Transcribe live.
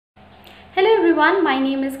everyone, my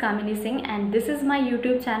name is Kamini Singh and this is my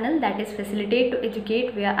YouTube channel, that is Facilitate to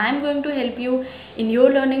Educate, where I am going to help you in your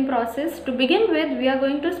learning process. To begin with, we are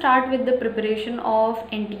going to start with the preparation of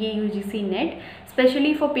NTA UGC NET,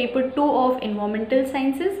 especially for paper 2 of Environmental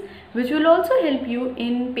Sciences, which will also help you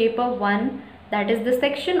in paper 1, that is the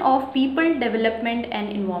section of People, Development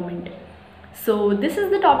and Environment. So this is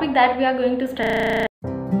the topic that we are going to start.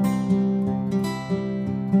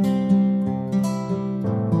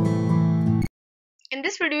 In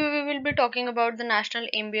this video, we will be talking about the National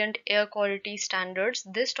Ambient Air Quality Standards.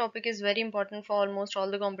 This topic is very important for almost all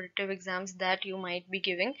the competitive exams that you might be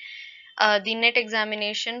giving. The NET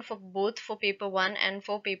examination for both for paper 1 and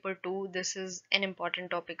for paper 2, this is an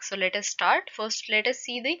important topic. So let us start. First, let us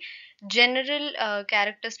see the general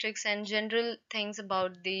characteristics and general things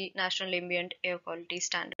about the National Ambient Air Quality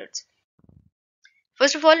Standards.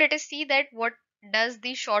 First of all, let us see that what does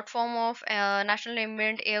the short form of National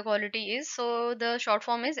Ambient Air Quality is. So the short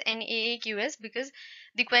form is NAAQS, because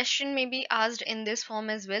the question may be asked in this form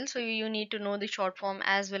as well. So you need to know the short form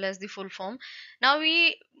as well as the full form. Now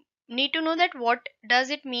we need to know that what does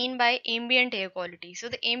it mean by ambient air quality. So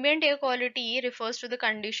the ambient air quality refers to the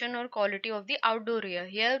condition or quality of the outdoor air.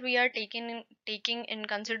 Here we are taking in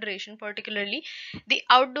consideration particularly the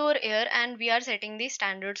outdoor air, and we are setting the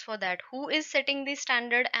standards for that. Who is setting the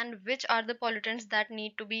standard and which are the pollutants that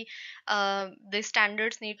need to be the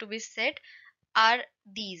standards need to be set are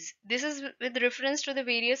these. This is with reference to the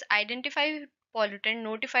various identified pollutant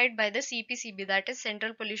notified by the CPCB, that is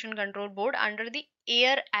Central Pollution Control Board, under the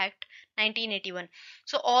Air Act 1981.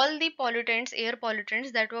 So all the pollutants, air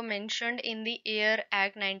pollutants that were mentioned in the Air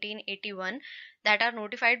Act 1981 that are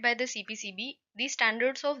notified by the CPCB, the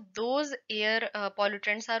standards of those air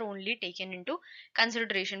pollutants are only taken into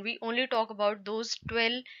consideration. We only talk about those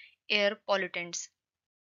 12 air pollutants.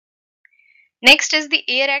 Next is the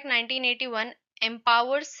Air Act 1981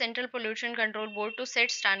 empowers Central Pollution Control Board to set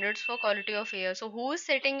standards for quality of air. So who is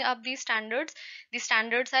setting up these standards? The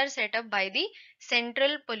standards are set up by the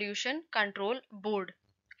Central Pollution Control Board.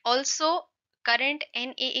 Also, current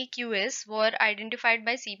NAAQS were identified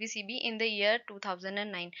by CPCB in the year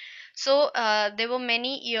 2009. So there were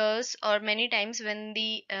many years or many times when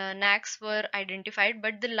the NAAQS were identified,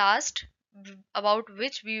 but the last about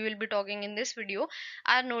which we will be talking in this video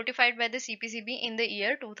are notified by the CPCB in the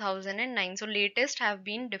year 2009. So latest have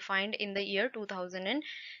been defined in the year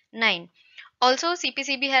 2009. Also,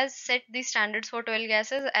 CPCB has set the standards for 12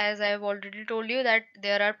 gases. As I have already told you that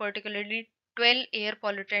there are particularly 12 air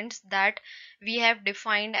pollutants that we have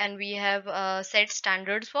defined and we have set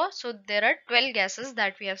standards for. So there are 12 gases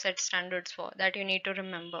that we have set standards for, that you need to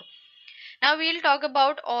remember. Now we'll talk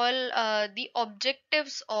about all the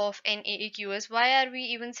objectives of NAAQS. Why are we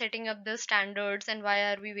even setting up the standards and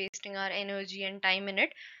why are we wasting our energy and time in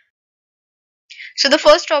it? So the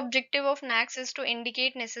first objective of NAAQS is to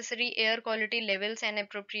indicate necessary air quality levels and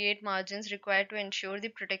appropriate margins required to ensure the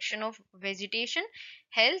protection of vegetation,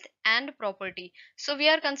 health and property. So we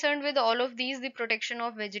are concerned with all of these, the protection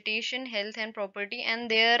of vegetation, health and property, and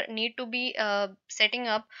there need to be setting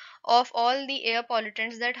up of all the air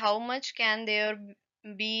pollutants, that how much can there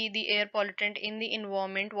be the air pollutant in the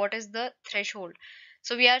environment, what is the threshold.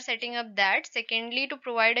 So we are setting up that. Secondly, to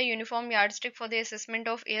provide a uniform yardstick for the assessment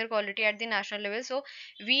of air quality at the national level. So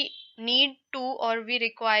we need to, or we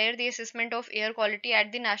require the assessment of air quality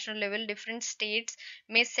at the national level. Different states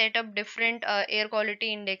may set up different air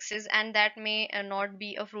quality indexes, and that may not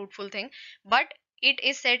be a fruitful thing, but it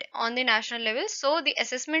is set on the national level. So the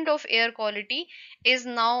assessment of air quality is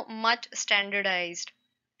now much standardized.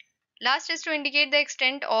 Last is to indicate the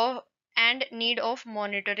extent of and need of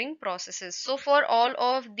monitoring processes. So for all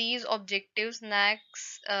of these objectives,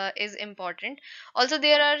 NAAQS is important. Also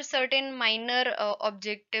there are certain minor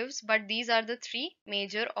objectives, but these are the three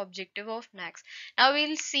major objectives of NAAQS. Now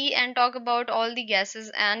we'll see and talk about all the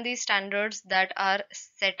gases and the standards that are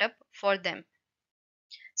set up for them.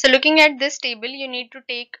 So looking at this table, you need to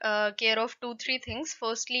take care of 2-3 things.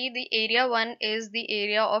 Firstly, the area 1 is the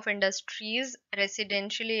area of industries,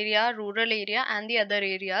 residential area, rural area, and the other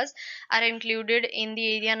areas are included in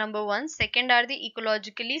the area number 1. Second are the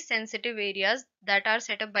ecologically sensitive areas that are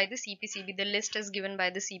set up by the CPCB. The list is given by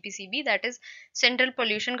the CPCB, that is Central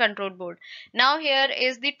Pollution Control Board. Now here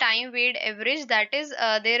is the time weighted average, that is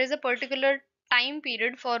there is a particular time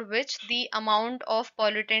period for which the amount of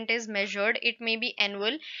pollutant is measured. It may be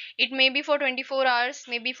annual, it may be for 24 hours,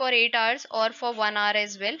 maybe for 8 hours, or for 1 hour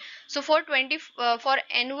as well. So for for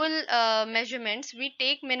annual measurements, we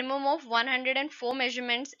take minimum of 104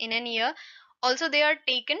 measurements in an year. Also they are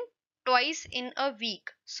taken twice in a week,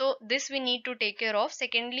 so this we need to take care of.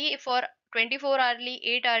 Secondly, for 24 hourly,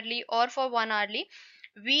 8 hourly, or for 1 hourly,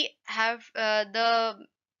 we have the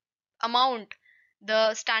amount,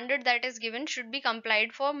 the standard that is given should be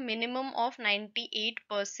complied for minimum of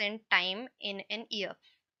 98% time in an year.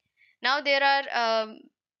 Now there are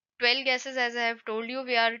 12 gases, as I have told you.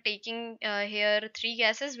 We are taking here 3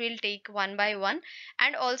 gases. We'll take one by one.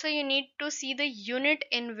 And also you need to see the unit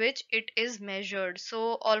in which it is measured.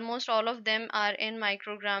 So almost all of them are in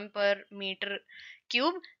microgram per meter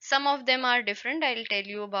cube. Some of them are different. I'll tell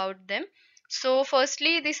you about them. So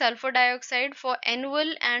firstly, the sulfur dioxide for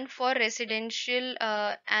annual and for residential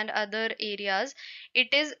and other areas,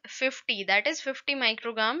 it is 50. That is 50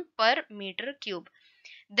 microgram per meter cube.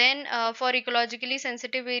 Then for ecologically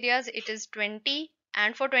sensitive areas, it is 20,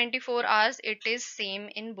 and for 24 hours, it is same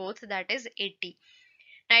in both, that is 80.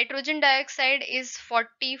 Nitrogen dioxide is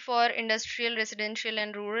 40 for industrial, residential,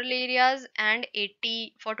 and rural areas, and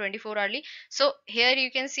 80 for 24 hourly. So here you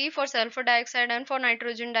can see for sulfur dioxide and for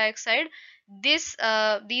nitrogen dioxide, these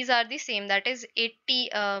are the same. That is 80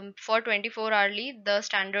 for 24 hourly. The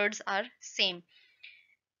standards are same.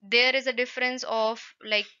 There is a difference of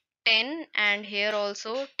like 10, and here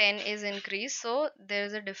also 10 is increased, so there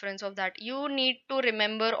is a difference of that. You need to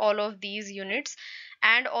remember all of these units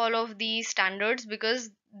and all of these standards,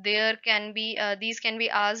 because there can be these can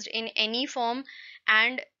be asked in any form,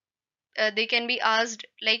 and they can be asked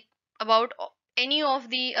like about any of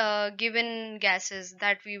the given gases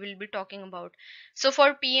that we will be talking about. So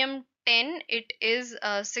for PM10, it is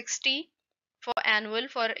 60 for annual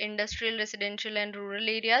for industrial, residential, and rural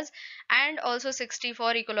areas, and also 60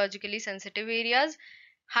 for ecologically sensitive areas.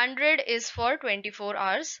 100 is for 24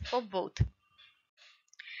 hours for both.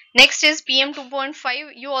 Next is PM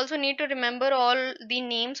 2.5. You also need to remember all the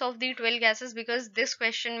names of the 12 gases, because this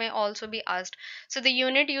question may also be asked. So the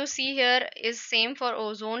unit you see here is same for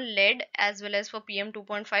ozone, lead, as well as for PM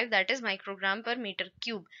 2.5, that is microgram per meter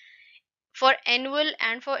cube. For annual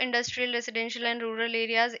and for industrial, residential, and rural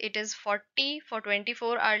areas, it is 40. For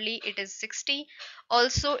 24 hourly, it is 60.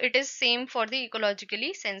 Also, it is same for the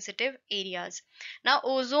ecologically sensitive areas. Now,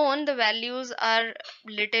 ozone, the values are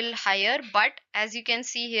little higher, but as you can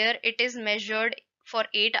see here, it is measured for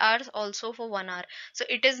 8 hours, also for 1 hour. So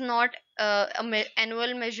it is not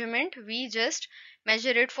annual measurement. We just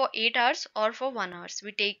measure it for 8 hours or for 1 hour.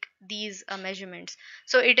 We take these measurements.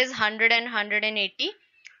 So it is 100 and 180.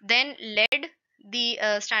 Then lead, the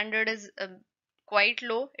standard is quite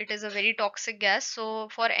low. It is a very toxic gas. So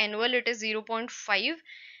for annual, it is 0.5,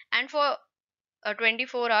 and for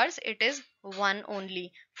 24 hours, it is 1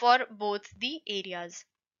 only for both the areas.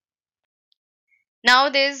 Now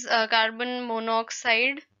there's carbon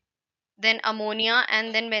monoxide, then ammonia,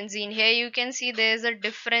 and then benzene. Here you can see there is a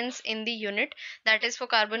difference in the unit. That is, for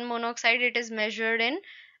carbon monoxide, it is measured in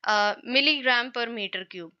milligram per meter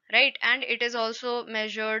cube, right? And it is also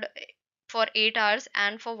measured for 8 hours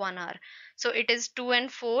and for 1 hour. So it is 2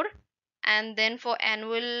 and 4. And then for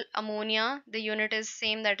annual ammonia, the unit is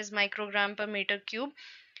same, that is microgram per meter cube.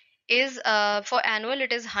 Is for annual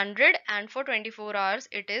it is 100, and for 24 hours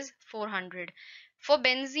it is 400. For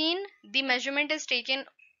benzene, the measurement is taken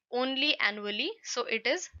only annually, so it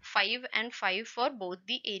is 5 and 5 for both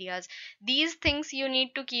the areas. These things you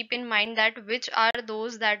need to keep in mind, that which are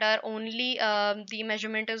those that are only the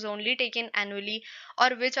measurement is only taken annually, or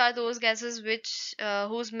which are those gases which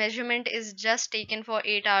whose measurement is just taken for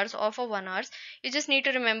 8 hours or for 1 hour. You just need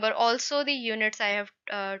to remember. Also the units I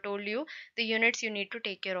have told you, the units you need to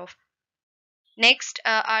take care of. Next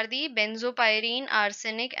are the benzopyrene,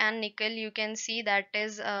 arsenic, and nickel. You can see that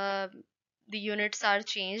is the units are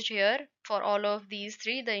changed here. For all of these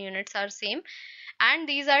three, the units are same, and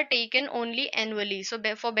these are taken only annually. So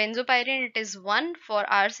for benzopyrene it is 1, for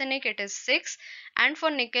arsenic it is 6, and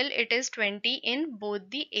for nickel it is 20 in both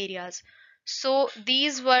the areas. So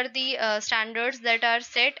these were the standards that are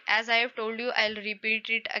set. As I have told you, I'll repeat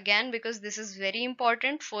it again because this is very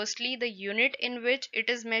important. Firstly, the unit in which it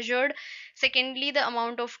is measured. Secondly, the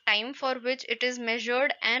amount of time for which it is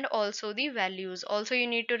measured, and also the values. Also, you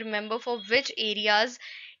need to remember for which areas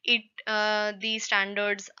the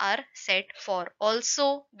standards are set for.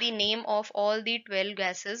 Also, the name of all the 12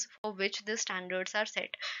 gases for which the standards are set.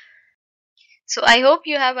 So I hope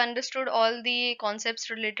you have understood all the concepts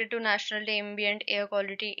related to National Ambient Air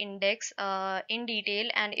Quality Index in detail,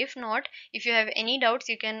 and if not, if you have any doubts,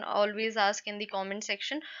 you can always ask in the comment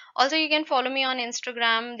section. Also, you can follow me on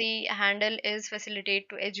Instagram. The handle is Facilitate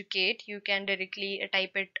to Educate. You can directly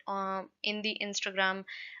type it in the Instagram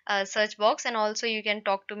search box, and also you can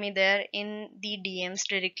talk to me there in the DMs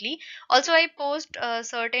directly. Also, I post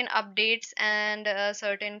certain updates and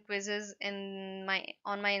certain quizzes in my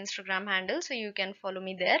on my Instagram handle, so you can follow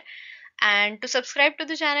me there. And to subscribe to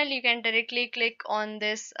the channel, you can directly click on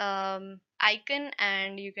this icon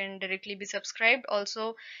and you can directly be subscribed.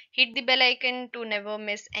 Also, hit the bell icon to never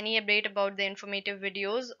miss any update about the informative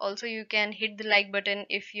videos. Also, you can hit the like button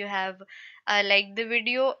if you have liked the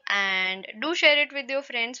video, and do share it with your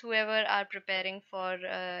friends whoever are preparing for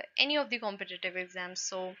any of the competitive exams.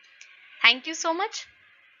 So, thank you so much.